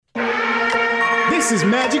This is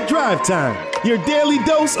Magic Drive Time, your daily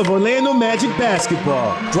dose of Orlando Magic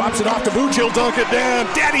basketball. Drops it off to Vooch, he'll dunk it down.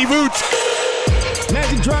 Daddy Vooch!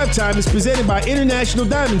 Magic Drive Time is presented by International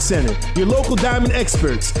Diamond Center, your local diamond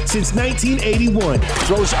experts since 1981.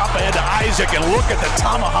 Throws up ahead to Isaac, and look at the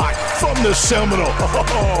tomahawk from the Seminole.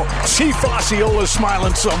 Oh, Chief Osceola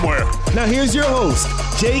smiling somewhere. Now here's your host,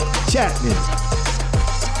 Jake Chapman.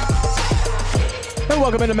 And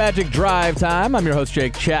welcome into Magic Drive Time. I'm your host,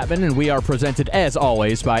 Jake Chapman, and we are presented, as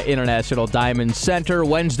always, by International Diamond Center.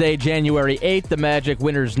 Wednesday, January 8th, the Magic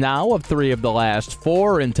winners now of 3 of the last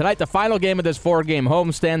 4. And tonight, the final game of this 4-game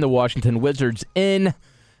homestand, the Washington Wizards in.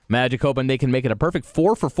 Magic hoping they can make it a perfect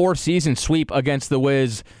 4-for-4 season sweep against the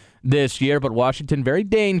Wiz this year. But Washington, very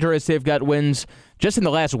dangerous. They've got wins just in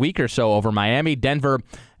the last week or so over Miami, Denver,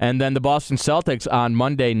 and then the Boston Celtics on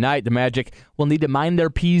Monday night. The Magic will need to mind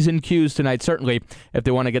their P's and Q's tonight, certainly, if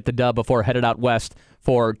they want to get the dub before headed out west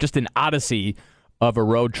for just an odyssey of a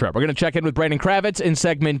road trip. We're going to check in with Brandon Kravitz in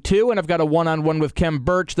segment 2, and I've got a one-on-one with Khem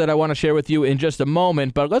Birch that I want to share with you in just a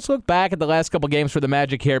moment. But let's look back at the last couple games for the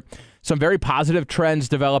Magic here. Some very positive trends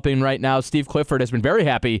developing right now. Steve Clifford has been very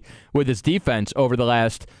happy with his defense over the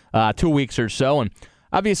last 2 weeks or so, and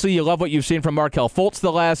obviously, you love what you've seen from Markelle Fultz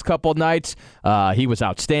the last couple nights. He was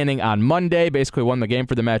outstanding on Monday, basically won the game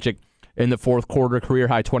for the Magic in the fourth quarter,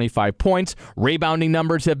 career-high 25 points. Rebounding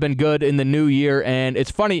numbers have been good in the new year, and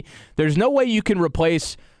it's funny, there's no way you can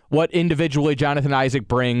replace what individually Jonathan Isaac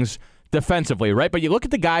brings defensively, right? But you look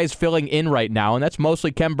at the guys filling in right now, and that's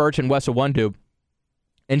mostly Khem Birch and Wes Iwundu,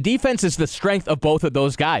 and defense is the strength of both of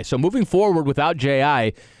those guys. So moving forward without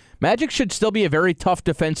J.I., Magic should still be a very tough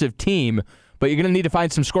defensive team, but you're going to need to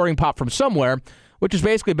find some scoring pop from somewhere, which has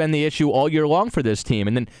basically been the issue all year long for this team.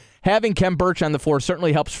 And then having Khem Birch on the floor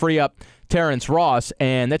certainly helps free up Terrence Ross,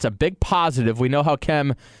 and that's a big positive. We know how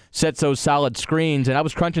Khem sets those solid screens, and I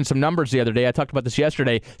was crunching some numbers the other day. I talked about this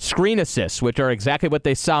yesterday. Screen assists, which are exactly what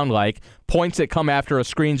they sound like, points that come after a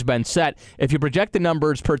screen's been set. If you project the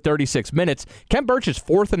numbers per 36 minutes, Khem Birch is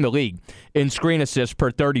 4th in the league in screen assists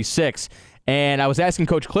per 36. And I was asking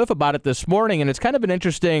Coach Cliff about it this morning, and it's kind of an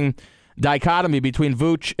interesting dichotomy between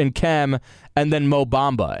Vooch and Khem and then Mo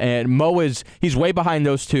Bamba. And Mo he's way behind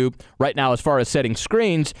those two right now as far as setting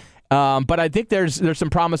screens. But I think there's some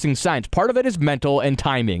promising signs. Part of it is mental and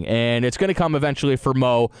timing, and it's going to come eventually for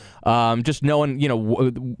Mo. Just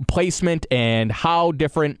knowing, placement and how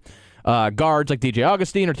different guards like DJ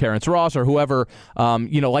Augustine or Terrence Ross or whoever,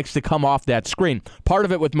 likes to come off that screen. Part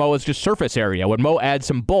of it with Mo is just surface area. When Mo adds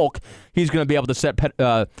some bulk, he's going to be able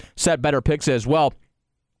to set better picks as well.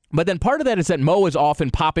 But then part of that is that Mo is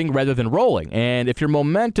often popping rather than rolling. And if your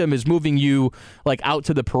momentum is moving you out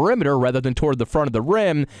to the perimeter rather than toward the front of the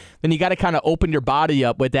rim, then you got to kind of open your body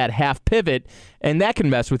up with that half pivot, and that can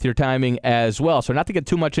mess with your timing as well. So not to get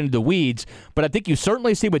too much into the weeds, but I think you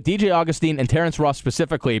certainly see with DJ Augustine and Terrence Ross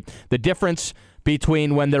specifically the difference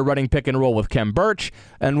between when they're running pick and roll with Khem Birch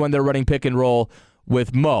and when they're running pick and roll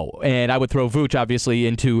with Mo. And I would throw Vooch, obviously,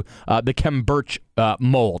 into the Khem Birch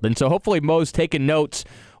mold. And so hopefully Mo's taking notes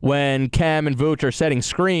when Khem and Vooch are setting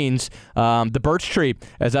screens, the birch tree,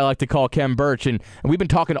 as I like to call Khem Birch. And we've been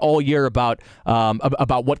talking all year about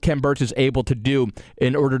what Khem Birch is able to do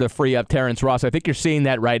in order to free up Terrence Ross. I think you're seeing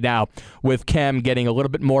that right now with Khem getting a little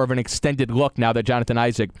bit more of an extended look now that Jonathan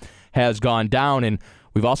Isaac has gone down. And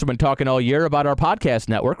we've also been talking all year about our podcast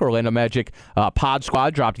network. Orlando Magic Pod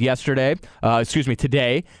Squad dropped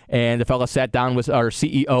today, and the fella sat down with our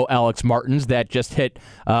CEO, Alex Martins, that just hit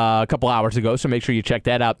a couple hours ago, so make sure you check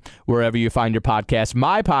that out wherever you find your podcast.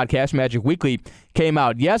 My podcast, Magic Weekly, came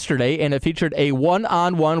out yesterday, and it featured a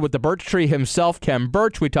one-on-one with the Birch Tree himself, Khem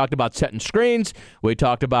Birch. We talked about setting screens. We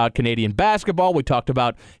talked about Canadian basketball. We talked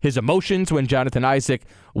about his emotions when Jonathan Isaac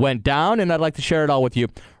went down, and I'd like to share it all with you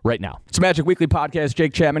right now. It's a Magic Weekly podcast.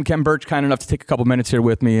 Jake Chapman, Khem Birch, kind enough to take a couple minutes here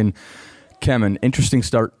with me. And Khem, an interesting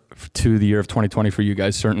start to the year of 2020 for you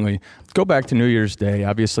guys, certainly. Go back to New Year's Day,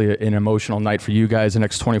 obviously an emotional night for you guys. The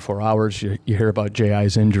next 24 hours, you hear about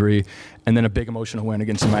J.I.'s injury, and then a big emotional win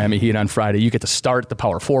against the Miami Heat on Friday. You get to start at the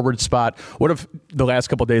power forward spot. What have the last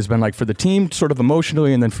couple of days been like for the team, sort of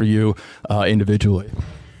emotionally, and then for you individually?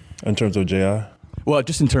 In terms of J.I.? Well,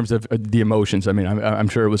 just in terms of the emotions, I mean, I'm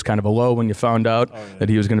sure it was kind of a low when you found out that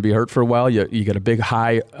he was going to be hurt for a while. You got a big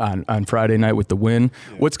high on Friday night with the win.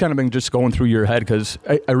 Yeah. What's kind of been just going through your head? Because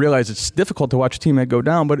I realize it's difficult to watch a teammate go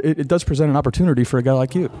down, but it does present an opportunity for a guy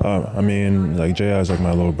like you. J.I. is like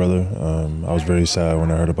my little brother. I was very sad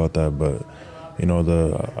when I heard about that, but,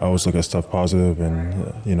 I always look at stuff positive,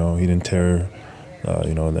 and, he didn't tear, the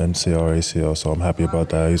MCL or ACL, so I'm happy about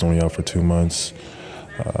that. He's only out for 2 months.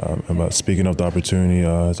 About speaking of the opportunity,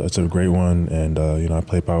 it's a great one, and I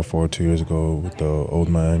played power forward 2 years ago with the old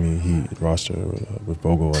Miami Heat roster with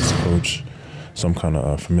Vogel as coach, so I'm kind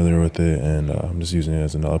of familiar with it, and I'm just using it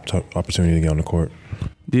as an opportunity to get on the court.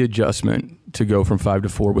 The adjustment to go from 5 to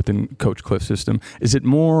 4 within Coach Cliff's system, is it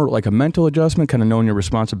more like a mental adjustment, kind of knowing your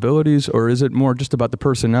responsibilities, or is it more just about the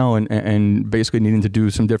personnel and basically needing to do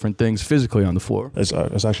some different things physically on the floor? It's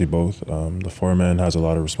actually both. The 4-man has a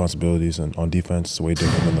lot of responsibilities, and on defense, it's way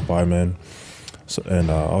different than the 5-man. So, and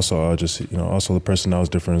also the personnel is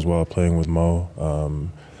different as well. Playing with Mo,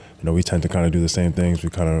 we tend to kind of do the same things. We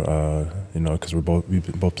kind of, because we've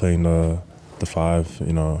been both playing the 5,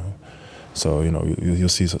 So you'll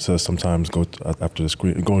see sometimes go after the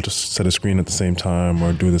screen, go to set a screen at the same time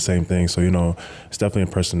or do the same thing. So it's definitely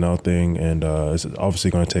a personnel thing, and it's obviously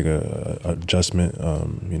going to take a adjustment.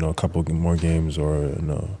 A couple more games or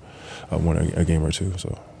a game or two.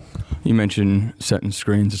 So. You mentioned setting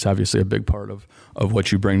screens. It's obviously a big part of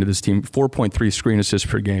what you bring to this team. 4.3 screen assists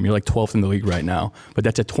per game. You're like 12th in the league right now, but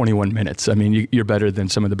that's at 21 minutes. I mean, you're better than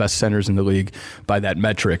some of the best centers in the league by that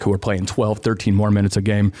metric who are playing 12, 13 more minutes a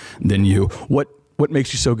game than you. What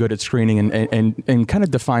makes you so good at screening, and kind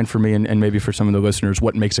of define for me and maybe for some of the listeners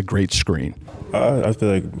what makes a great screen? I feel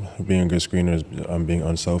like being a good screener is being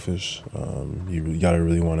unselfish. You got to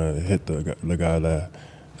really want to hit the guy that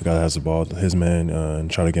has the ball, his man, and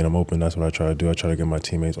try to get him open. That's what I try to do. I try to get my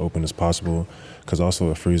teammates open as possible, because also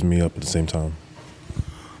it frees me up at the same time.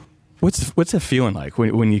 What's it feeling like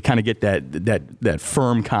when you kind of get that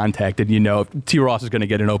firm contact and T. Ross is going to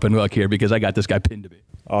get an open look here because I got this guy pinned to me?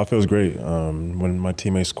 Oh, it feels great. When my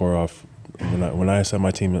teammates score off, when I set my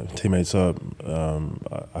teammates up,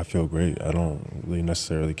 I feel great. I don't really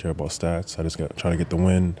necessarily care about stats. I just try to get the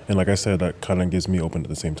win. And like I said, that kind of gets me open at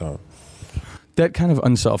the same time. That kind of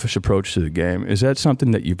unselfish approach to the game, is that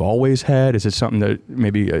something that you've always had? Is it something that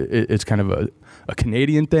maybe it's kind of a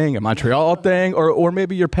Canadian thing, a Montreal thing, or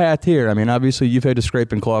maybe your path here? I mean, obviously you've had to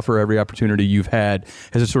scrape and claw for every opportunity you've had.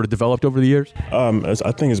 Has it sort of developed over the years?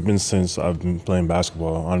 I think it's been since I've been playing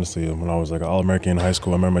basketball, honestly. When I was like an All-American in high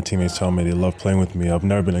school, I remember my teammates telling me they love playing with me. I've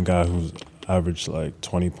never been a guy who's averaged like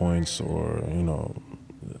 20 points or,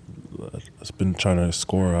 I've been trying to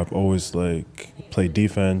score. I've always played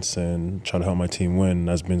defense and try to help my team win.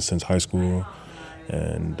 That's been since high school,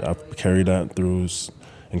 and I've carried that through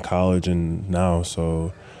in college and now.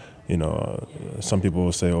 So, some people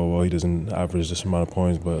will say, "Oh, well, he doesn't average this amount of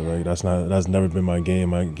points," but that's never been my game.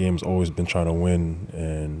 My game's always been trying to win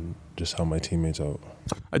and just help my teammates out.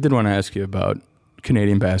 I did want to ask you about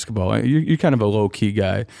Canadian basketball. You're kind of a low-key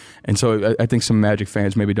guy, and so I think some Magic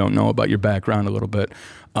fans maybe don't know about your background a little bit.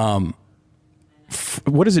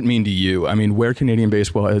 What does it mean to you? I mean, where Canadian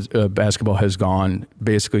basketball has gone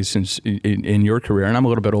basically since in your career, and I'm a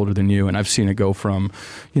little bit older than you, and I've seen it go from,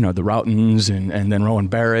 the Routons and then Rowan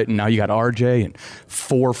Barrett, and now you got RJ, and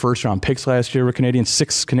 4 first-round picks last year were Canadians,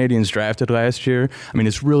 6 Canadians drafted last year. I mean,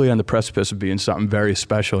 it's really on the precipice of being something very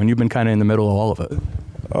special, and you've been kind of in the middle of all of it.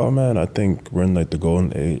 Oh, man, I think we're in the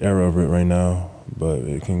golden era of it right now. But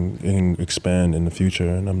it can expand in the future,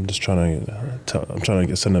 and I'm just trying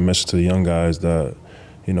to send a message to the young guys that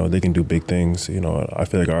they can do big things. I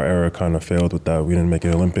feel like our era kind of failed with that. We didn't make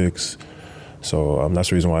it Olympics, so that's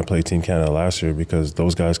the reason why I played Team Canada last year, because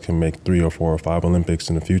those guys can make 3 or 4 or 5 Olympics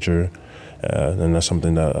in the future, and that's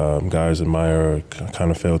something that guys admire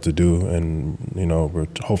kind of failed to do. And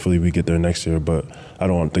hopefully we get there next year, but I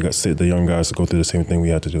don't want the young guys to go through the same thing we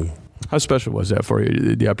had to do. How special was that for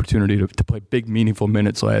you, the opportunity to play big, meaningful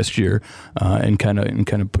minutes last year and kind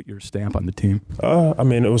of put your stamp on the team? I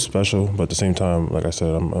mean, it was special, but at the same time, like I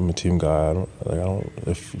said, I'm a team guy.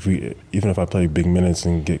 Even if I play big minutes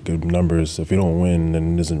and get good numbers, if we don't win,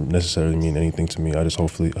 then it doesn't necessarily mean anything to me. I just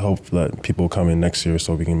hope that people come in next year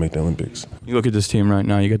so we can make the Olympics. You look at this team right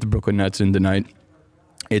now. You got the Brooklyn Nets in tonight.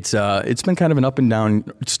 It's been kind of an up and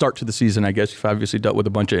down start to the season. I guess you've obviously dealt with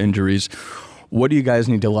a bunch of injuries. What do you guys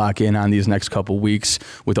need to lock in on these next couple weeks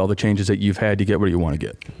with all the changes that you've had to get where you want to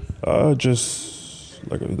get? Just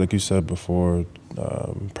like you said before,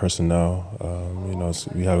 personnel.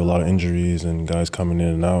 We have a lot of injuries and guys coming in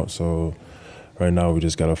and out. So right now we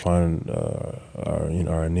just got to find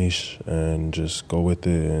our niche and just go with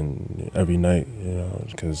it. And every night,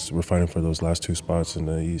 because we're fighting for those last 2 spots in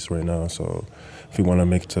the East right now. So if we want to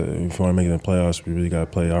make it in the playoffs, we really got to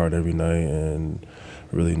play hard every night and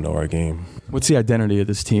really know our game. What's the identity of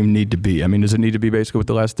this team need to be? I mean, does it need to be basically what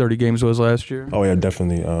the last 30 games was last year? Oh, yeah,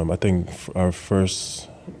 definitely. I think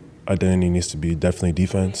identity needs to be definitely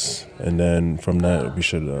defense, and then from that we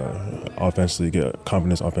should offensively get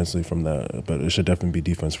confidence offensively from that. But it should definitely be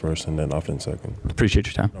defense first and then offense second. Appreciate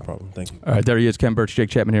your time. No problem. Thank you. All right, there he is, Kem Birch, Jake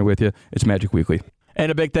Chapman here with you. It's Magic Weekly. And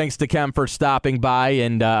a big thanks to Kem for stopping by.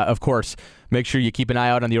 And, of course, make sure you keep an eye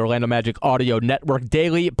out on the Orlando Magic Audio Network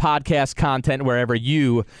daily podcast content wherever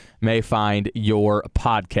you may find your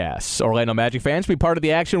podcasts. Orlando Magic fans, be part of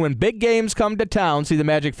the action when big games come to town. See the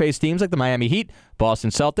Magic face teams like the Miami Heat, Boston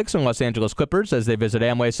Celtics, and Los Angeles Clippers as they visit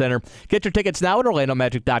Amway Center. Get your tickets now at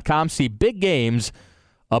OrlandoMagic.com. See big games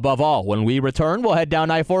above all. When we return, we'll head down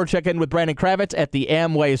I-4, check in with Brandon Kravitz at the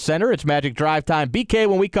Amway Center. It's Magic Drive Time. BK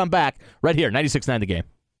when we come back right here, 96.9 The Game.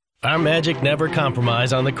 Our Magic never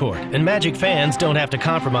compromise on the court, and Magic fans don't have to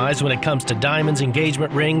compromise when it comes to diamonds,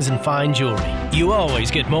 engagement rings, and fine jewelry. You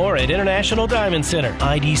always get more at International Diamond Center.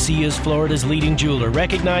 IDC is Florida's leading jeweler,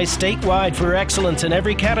 recognized statewide for excellence in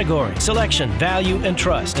every category, selection, value, and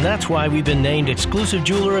trust. And that's why we've been named exclusive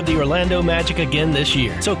jeweler of the Orlando Magic again this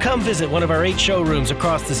year. So come visit one of our 8 showrooms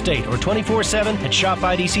across the state or 24/7 at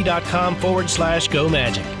shopidc.com/Go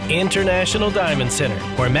Magic. International Diamond Center,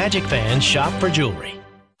 where Magic fans shop for jewelry.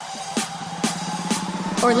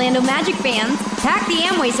 Orlando Magic fans, pack the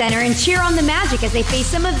Amway Center and cheer on the Magic as they face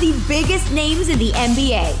some of the biggest names in the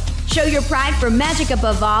NBA. Show your pride for Magic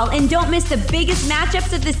above all, and don't miss the biggest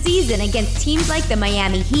matchups of the season against teams like the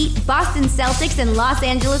Miami Heat, Boston Celtics, and Los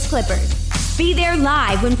Angeles Clippers. Be there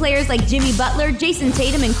live when players like Jimmy Butler, Jason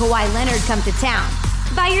Tatum, and Kawhi Leonard come to town.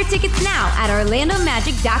 Buy your tickets now at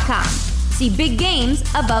OrlandoMagic.com. See big games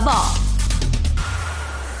above all.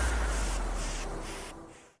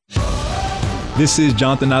 This is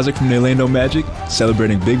Jonathan Isaac from the Orlando Magic,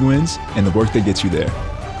 celebrating big wins and the work that gets you there.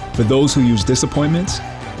 For those who use disappointments,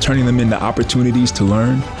 turning them into opportunities to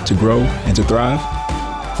learn, to grow, and to thrive.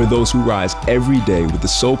 For those who rise every day with the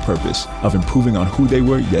sole purpose of improving on who they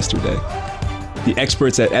were yesterday. The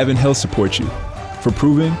experts at Advent Health support you for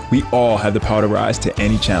proving we all have the power to rise to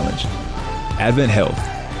any challenge. Advent Health.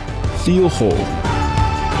 Feel whole.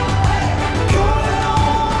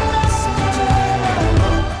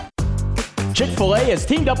 Chick-fil-A has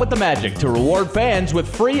teamed up with the Magic to reward fans with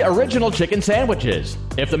free original chicken sandwiches.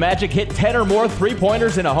 If the Magic hit 10 or more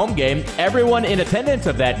three-pointers in a home game, everyone in attendance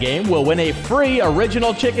of that game will win a free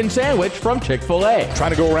original chicken sandwich from Chick-fil-A.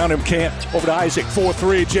 Trying to go around him, can't. Over to Isaac,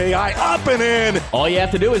 4-3, J.I. up and in. All you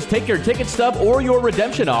have to do is take your ticket stub or your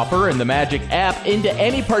redemption offer in the Magic app into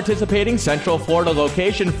any participating Central Florida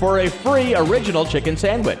location for a free original chicken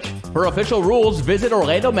sandwich. For official rules, visit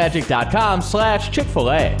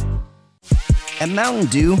OrlandoMagic.com/Chick-fil-A. At Mountain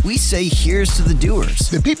Dew, we say here's to the doers.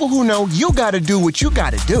 The people who know you gotta do what you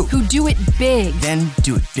gotta do. Who do it big. Then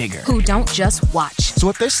do it bigger. Who don't just watch. So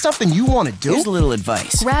if there's something you wanna do, here's a little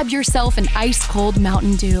advice. Grab yourself an ice-cold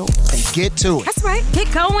Mountain Dew. And get to it. That's right.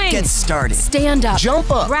 Get going. Get started. Stand up. Jump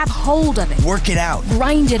up. Grab hold of it. Work it out.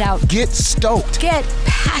 Grind it out. Get stoked. Get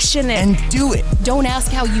passionate. And do it. Don't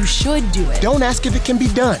ask how you should do it. Don't ask if it can be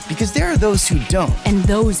done. Because there are those who don't. And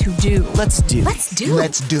those who do. Let's do. Let's do.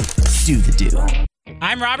 Let's do. Let's do the do.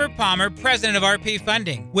 I'm Robert Palmer, president of RP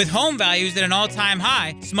Funding. With home values at an all-time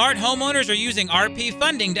high, smart homeowners are using RP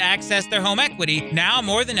Funding to access their home equity now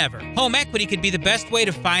more than ever. Home equity could be the best way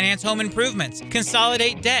to finance home improvements,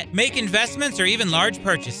 consolidate debt, make investments, or even large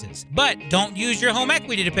purchases. But don't use your home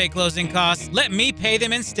equity to pay closing costs. Let me pay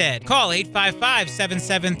them instead. Call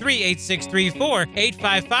 855-773-8634,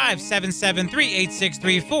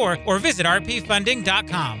 855-773-8634, or visit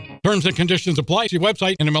rpfunding.com. Terms and conditions apply. See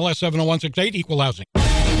website and MLS 70168 Equal Housing.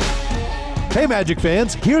 Hey Magic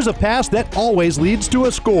fans, here's a pass that always leads to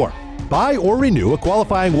a score. Buy or renew a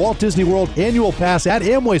qualifying Walt Disney World annual pass at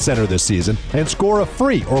Amway Center this season and score a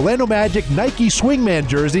free Orlando Magic Nike Swingman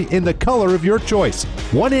jersey in the color of your choice.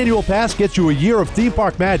 One annual pass gets you a year of theme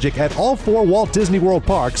park magic at all 4 Walt Disney World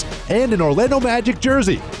parks and an Orlando Magic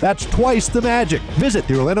jersey. That's twice the magic. Visit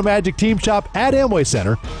the Orlando Magic team shop at Amway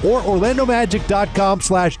Center or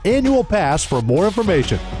OrlandoMagic.com/annual pass for more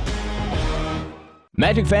information.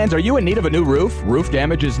 Magic fans, are you in need of a new roof? Roof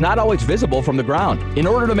damage is not always visible from the ground. In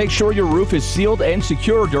order to make sure your roof is sealed and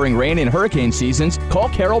secure during rain and hurricane seasons, call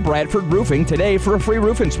Carol Bradford Roofing today for a free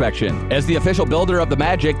roof inspection. As the official builder of the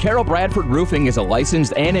Magic, Carol Bradford Roofing is a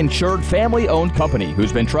licensed and insured family-owned company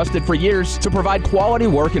who's been trusted for years to provide quality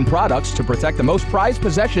work and products to protect the most prized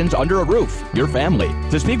possessions under a roof, your family.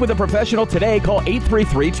 To speak with a professional today, call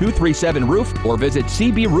 833-237-ROOF or visit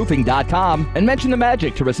cbroofing.com and mention the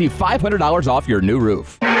Magic to receive $500 off your new roof.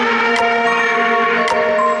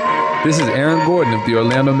 This is Aaron Gordon of the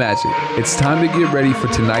Orlando Magic. It's time to get ready for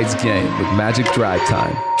tonight's game with Magic Drive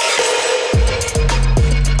Time.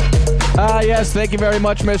 Yes, thank you very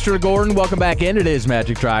much, Mr. Gordon. Welcome back in. It is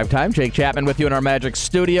Magic Drive Time. Jake Chapman with you in our Magic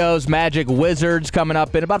Studios. Magic Wizards coming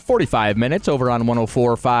up in about 45 minutes over on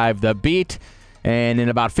 104.5 The Beat. And in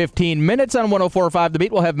about 15 minutes on 104.5 The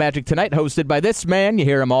Beat, we'll have Magic Tonight, hosted by this man. You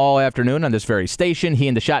hear him all afternoon on this very station. He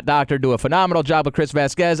and the Shot Doctor do a phenomenal job with Chris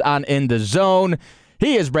Vasquez on In the Zone.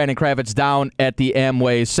 He is Brandon Kravitz down at the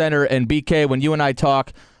Amway Center. And BK, when you and I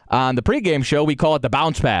talk on the pregame show, we call it the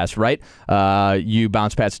bounce pass, right? You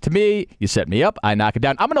bounce pass it to me, you set me up, I knock it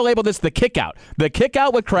down. I'm going to label this the kick out. The kick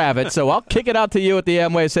out with Kravitz. So I'll kick it out to you at the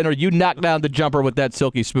Amway Center. You knock down the jumper with that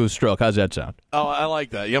silky smooth stroke. How's that sound? Oh, I like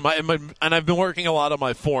that. Yeah, and I've been working a lot on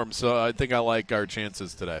my form, so I think I like our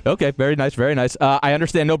chances today. Okay, very nice, very nice. I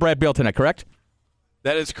understand no Brad Beal tonight, correct?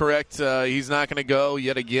 That is correct. He's not going to go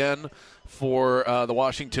yet again for the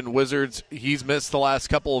Washington Wizards. He's missed the last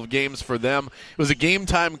couple of games for them. It was a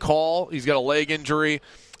game-time call. He's got a leg injury,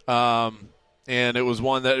 and it was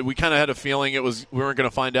one that we kind of had a feeling we weren't going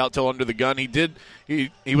to find out till under the gun. He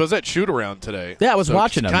was at shoot-around today. Yeah, I was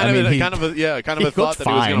watching him. Kind of a thought that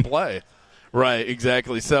he was going to play. Right,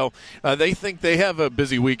 exactly. So they think they have a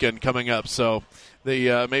busy weekend coming up, so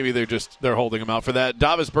maybe they're holding him out for that.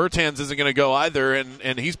 Davis Bertans isn't going to go either,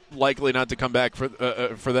 and he's likely not to come back for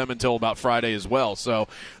them until about Friday as well. So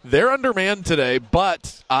they're undermanned today,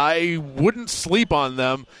 but I wouldn't sleep on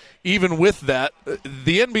them. Even with that,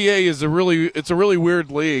 the NBA is a really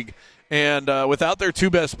weird league, and without their two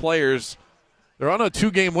best players, they're on a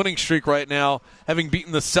 2-game winning streak right now, having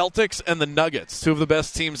beaten the Celtics and the Nuggets, two of the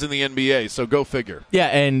best teams in the NBA. So go figure. Yeah,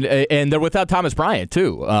 and they're without Thomas Bryant,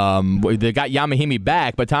 too. They got Yamahimi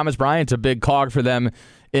back, but Thomas Bryant's a big cog for them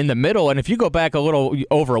in the middle. And if you go back a little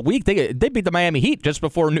over a week, they beat the Miami Heat just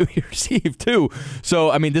before New Year's Eve, too. So,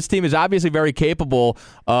 I mean, this team is obviously very capable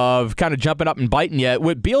of kind of jumping up and biting you.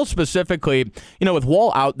 With Beal specifically, with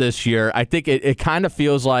Wall out this year, I think it kind of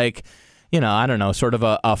feels like, I don't know, sort of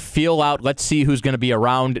a feel out. Let's see who's going to be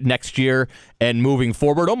around next year and moving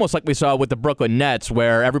forward, almost like we saw with the Brooklyn Nets,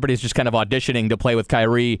 where everybody's just kind of auditioning to play with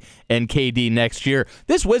Kyrie and KD next year.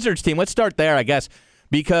 This Wizards team, let's start there, I guess,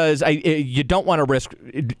 because you don't want to risk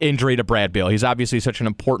injury to Brad Beal. He's obviously such an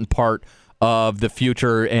important part of the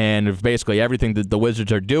future and of basically everything that the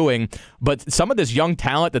Wizards are doing. But some of this young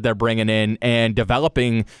talent that they're bringing in and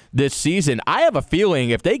developing this season, I have a feeling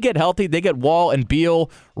if they get healthy, they get Wall and Beal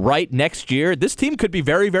right next year, this team could be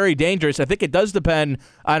very, very dangerous. I think it does depend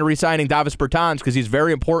on re-signing Davis Bertans because he's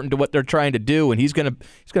very important to what they're trying to do, and he's gonna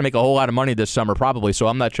make a whole lot of money this summer probably, so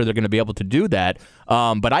I'm not sure they're going to be able to do that.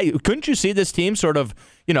 But couldn't you see this team sort of,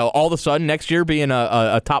 all of a sudden next year being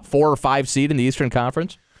a top 4 or 5 seed in the Eastern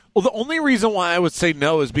Conference? Well, the only reason why I would say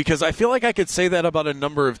no is because I feel like I could say that about a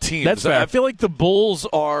number of teams. That's fair. I feel like the Bulls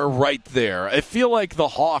are right there. I feel like the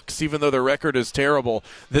Hawks, even though their record is terrible,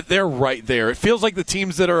 that they're right there. It feels like the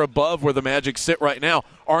teams that are above where the Magic sit right now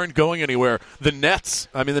aren't going anywhere. The Nets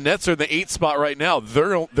are in the 8th spot right now. They're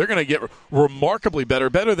going to get remarkably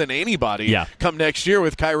better than anybody come next year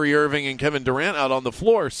with Kyrie Irving and Kevin Durant out on the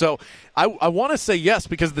floor. So I want to say yes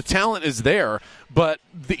because the talent is there, but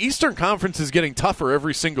the Eastern Conference is getting tougher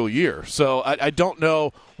every single year. So I don't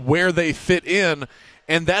know where they fit in,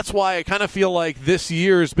 and that's why I kind of feel like this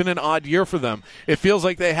year has been an odd year for them. It feels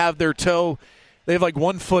like they have their toe – they have like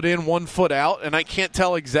 1 foot in, 1 foot out, and I can't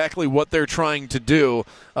tell exactly what they're trying to do.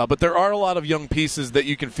 But there are a lot of young pieces that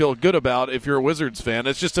you can feel good about if you're a Wizards fan.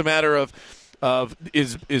 It's just a matter of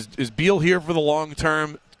is Beal here for the long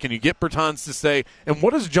term? Can you get Bertans to stay? And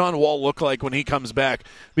what does John Wall look like when he comes back?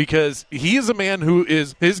 Because he is a man who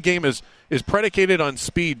his game is predicated on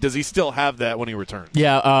speed. Does he still have that when he returns?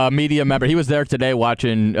 Yeah, media member. He was there today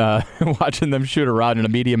watching them shoot around, and a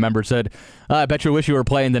media member said, I bet you wish you were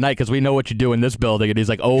playing tonight because we know what you do in this building. And he's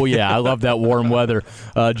like, oh, yeah, I love that warm weather.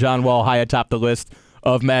 John Wall high atop the list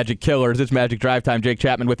of Magic killers. It's Magic Drive Time. Jake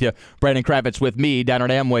Chapman with you. Brandon Kravitz with me down at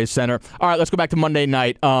Amway Center. All right, let's go back to Monday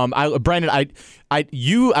night. Brandon, I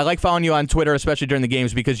like following you on Twitter, especially during the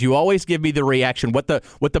games, because you always give me the reaction, what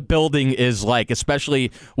the building is like,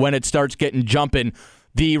 especially when it starts getting jumping.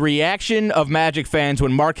 The reaction of Magic fans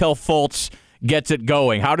when Markelle Fultz gets it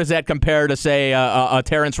going. How does that compare to, say, a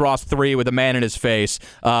Terrence Ross 3 with a man in his face,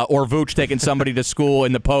 or Vooch taking somebody to school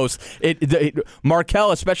in the post?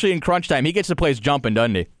 Markelle, especially in crunch time, he gets the place jumping,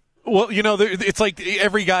 doesn't he? Well, it's like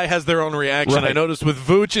every guy has their own reaction. Right. I noticed with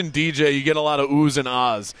Vooch and DJ, you get a lot of oohs and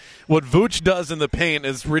ahs. What Vooch does in the paint,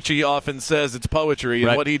 as Richie often says, it's poetry.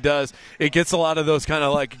 And what he does, it gets a lot of those kind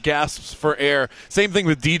of like gasps for air. Same thing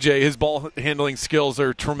with DJ. His ball handling skills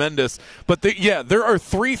are tremendous. But there are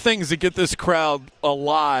 3 things that get this crowd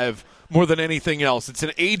alive more than anything else. It's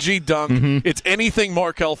an AG dunk, it's anything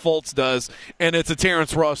Markelle Fultz does, and it's a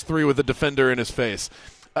Terrence Ross 3 with a defender in his face.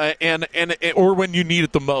 or when you need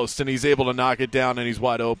it the most and he's able to knock it down and he's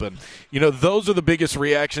wide open. Those are the biggest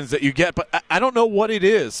reactions that you get, but I don't know what it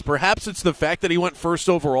is. Perhaps it's the fact that he went first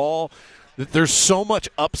overall. There's so much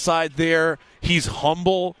upside there. He's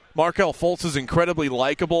humble. Markelle Fultz is incredibly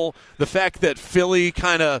likable. The fact that Philly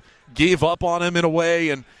kind of gave up on him in a way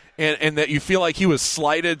and that you feel like he was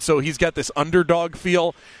slighted, so he's got this underdog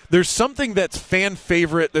feel. There's something that's fan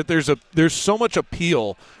favorite, that there's so much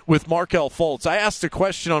appeal with Markelle Fultz. I asked a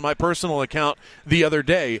question on my personal account the other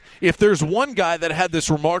day. If there's one guy that had this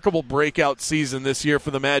remarkable breakout season this year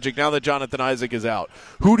for the Magic, now that Jonathan Isaac is out,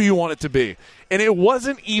 who do you want it to be? And it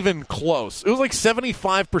wasn't even close. It was like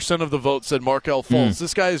 75% of the vote said Markelle Fultz.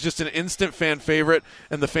 This guy is just an instant fan favorite,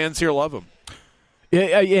 and the fans here love him.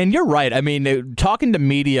 Yeah, and you're right. I mean, talking to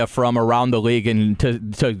media from around the league and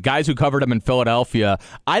to guys who covered him in Philadelphia,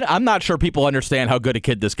 I'm not sure people understand how good a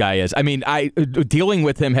kid this guy is. I mean, dealing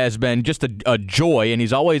with him has been just a joy, and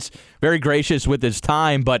he's always very gracious with his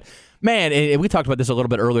time, but man, and we talked about this a little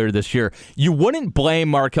bit earlier this year, you wouldn't blame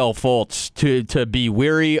Markelle Fultz to be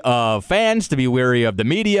weary of fans, to be weary of the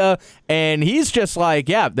media, and he's just like,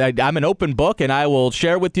 yeah, I'm an open book, and I will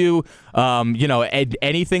share with you,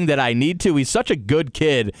 anything that I need to. He's such a good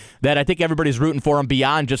kid that I think everybody's rooting for him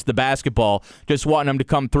beyond just the basketball, just wanting him to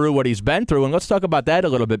come through what he's been through, and let's talk about that a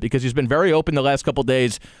little bit, because he's been very open the last couple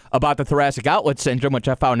days about the thoracic outlet syndrome, which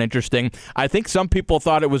I found interesting. I think some people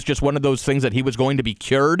thought it was just one of those things that he was going to be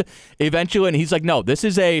cured eventually, and he's like, no, this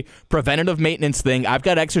is a preventative maintenance thing. I've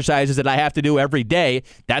got exercises that I have to do every day.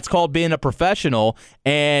 That's called being a professional,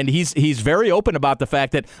 and he's very open about the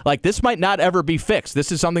fact that, like, this might not ever be fixed.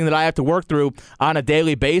 This is something that I have to work through on a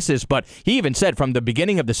daily basis, but he even said from the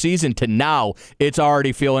beginning of the season to now, it's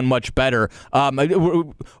already feeling much better.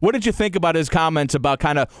 What did you think about his comments about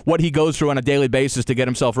kind of what he goes through on a daily basis to get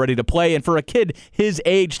himself ready to play? And for a kid his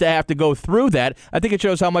age to have to go through that, I think it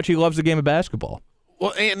shows how much he loves the game of basketball.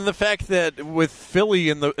 Well, and the fact that with Philly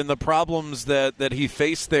and the problems that he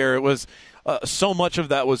faced there, it was so much of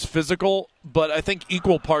that was physical, but I think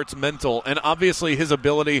equal parts mental, and obviously his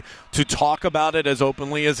ability to talk about it as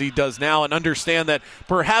openly as he does now and understand that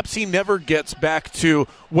perhaps he never gets back to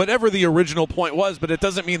whatever the original point was, but it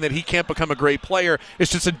doesn't mean that he can't become a great player.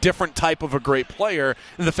 It's just a different type of a great player,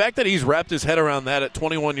 and the fact that he's wrapped his head around that at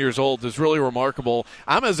 21 years old is really remarkable.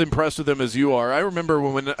 I'm as impressed with him as you are. I remember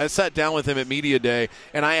when I sat down with him at Media Day,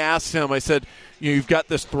 and I asked him, I said, you've got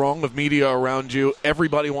this throng of media around you.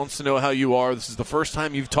 Everybody wants to know how you are. This is the first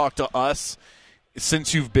time you've talked to us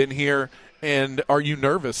since you've been here, and are you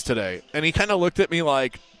nervous today? And he kind of looked at me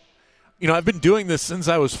like, I've been doing this since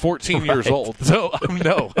I was 14 years old. So,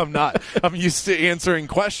 no, I'm not. I'm used to answering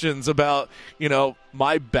questions about,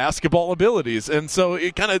 my basketball abilities. And so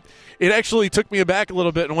it actually took me aback a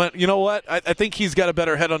little bit and went, you know what? I think he's got a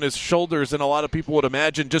better head on his shoulders than a lot of people would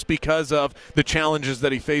imagine, just because of the challenges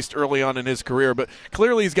that he faced early on in his career. But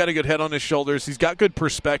clearly he's got a good head on his shoulders. He's got good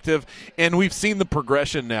perspective, and we've seen the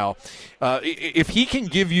progression now. If he can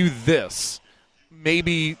give you this,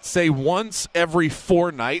 maybe say once every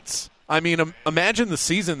 4 nights, I mean, imagine the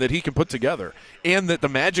season that he can put together and that the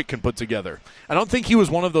Magic can put together. I don't think he was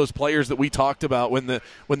one of those players that we talked about when the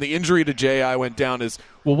injury to J.I. went down is,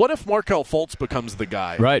 well, what if Markelle Fultz becomes the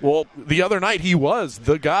guy? Right. Well, the other night he was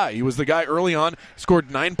the guy. He was the guy early on,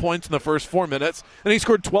 scored 9 points in the first 4 minutes, and he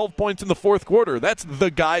scored 12 points in the fourth quarter. That's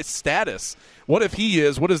the guy's status. What if he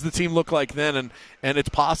is? What does the team look like then? And it's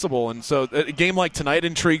possible. And so a game like tonight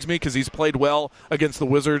intrigues me because he's played well against the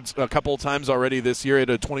Wizards a couple of times already this year. He had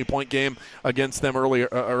a 20-point game against them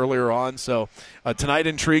earlier on. So tonight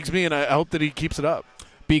intrigues me, and I hope that he keeps it up.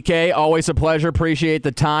 BK, always a pleasure. Appreciate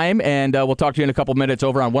the time, and we'll talk to you in a couple minutes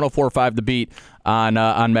over on 104.5 The Beat on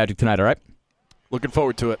Magic Tonight, all right? Looking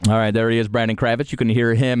forward to it. All right, there he is, Brandon Kravitz. You can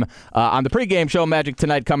hear him on the pregame show, Magic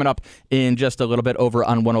Tonight, coming up in just a little bit over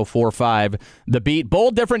on 104.5 The Beat.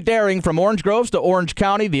 Bold, different, daring. From Orange Groves to Orange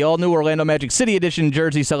County, the all-new Orlando Magic City Edition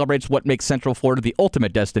jersey celebrates what makes Central Florida the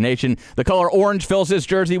ultimate destination. The color orange fills this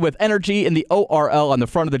jersey with energy, and the ORL on the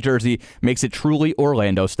front of the jersey makes it truly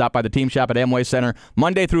Orlando. Stop by the team shop at Amway Center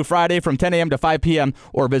Monday through Friday from 10 a.m. to 5 p.m.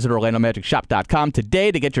 or visit OrlandoMagicShop.com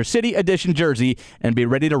today to get your City Edition jersey and be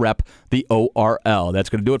ready to rep the ORL. That's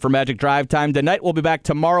going to do it for Magic Drive Time tonight. We'll be back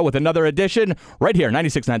tomorrow with another edition right here,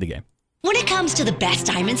 96.9 The Game. When it comes to the best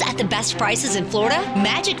diamonds at the best prices in Florida,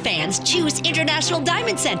 Magic fans choose International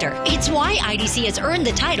Diamond Center. It's why IDC has earned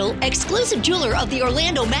the title Exclusive Jeweler of the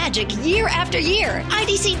Orlando Magic year after year.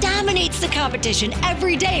 IDC dominates the competition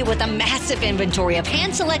every day with a massive inventory of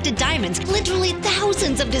hand-selected diamonds, literally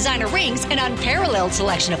thousands of designer rings, an unparalleled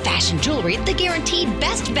selection of fashion jewelry, the guaranteed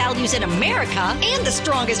best values in America, and the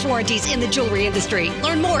strongest warranties in the jewelry industry.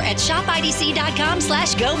 Learn more at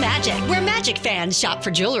shopidc.com/GoMagic, where Magic fans shop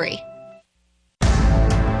for jewelry.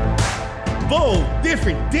 Bold,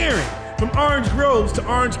 different, daring. From Orange Groves to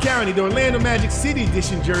Orange County, the Orlando Magic City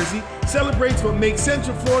Edition jersey celebrates what makes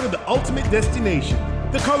Central Florida the ultimate destination.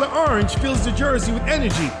 The color orange fills the jersey with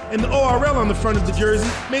energy, and the ORL on the front of the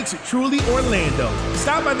jersey makes it truly Orlando.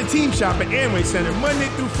 Stop by the team shop at Amway Center Monday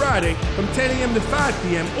through Friday from 10 a.m. to 5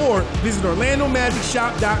 p.m. or visit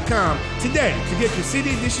OrlandoMagicShop.com today to get your City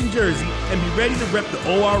Edition jersey and be ready to rep the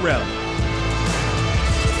ORL.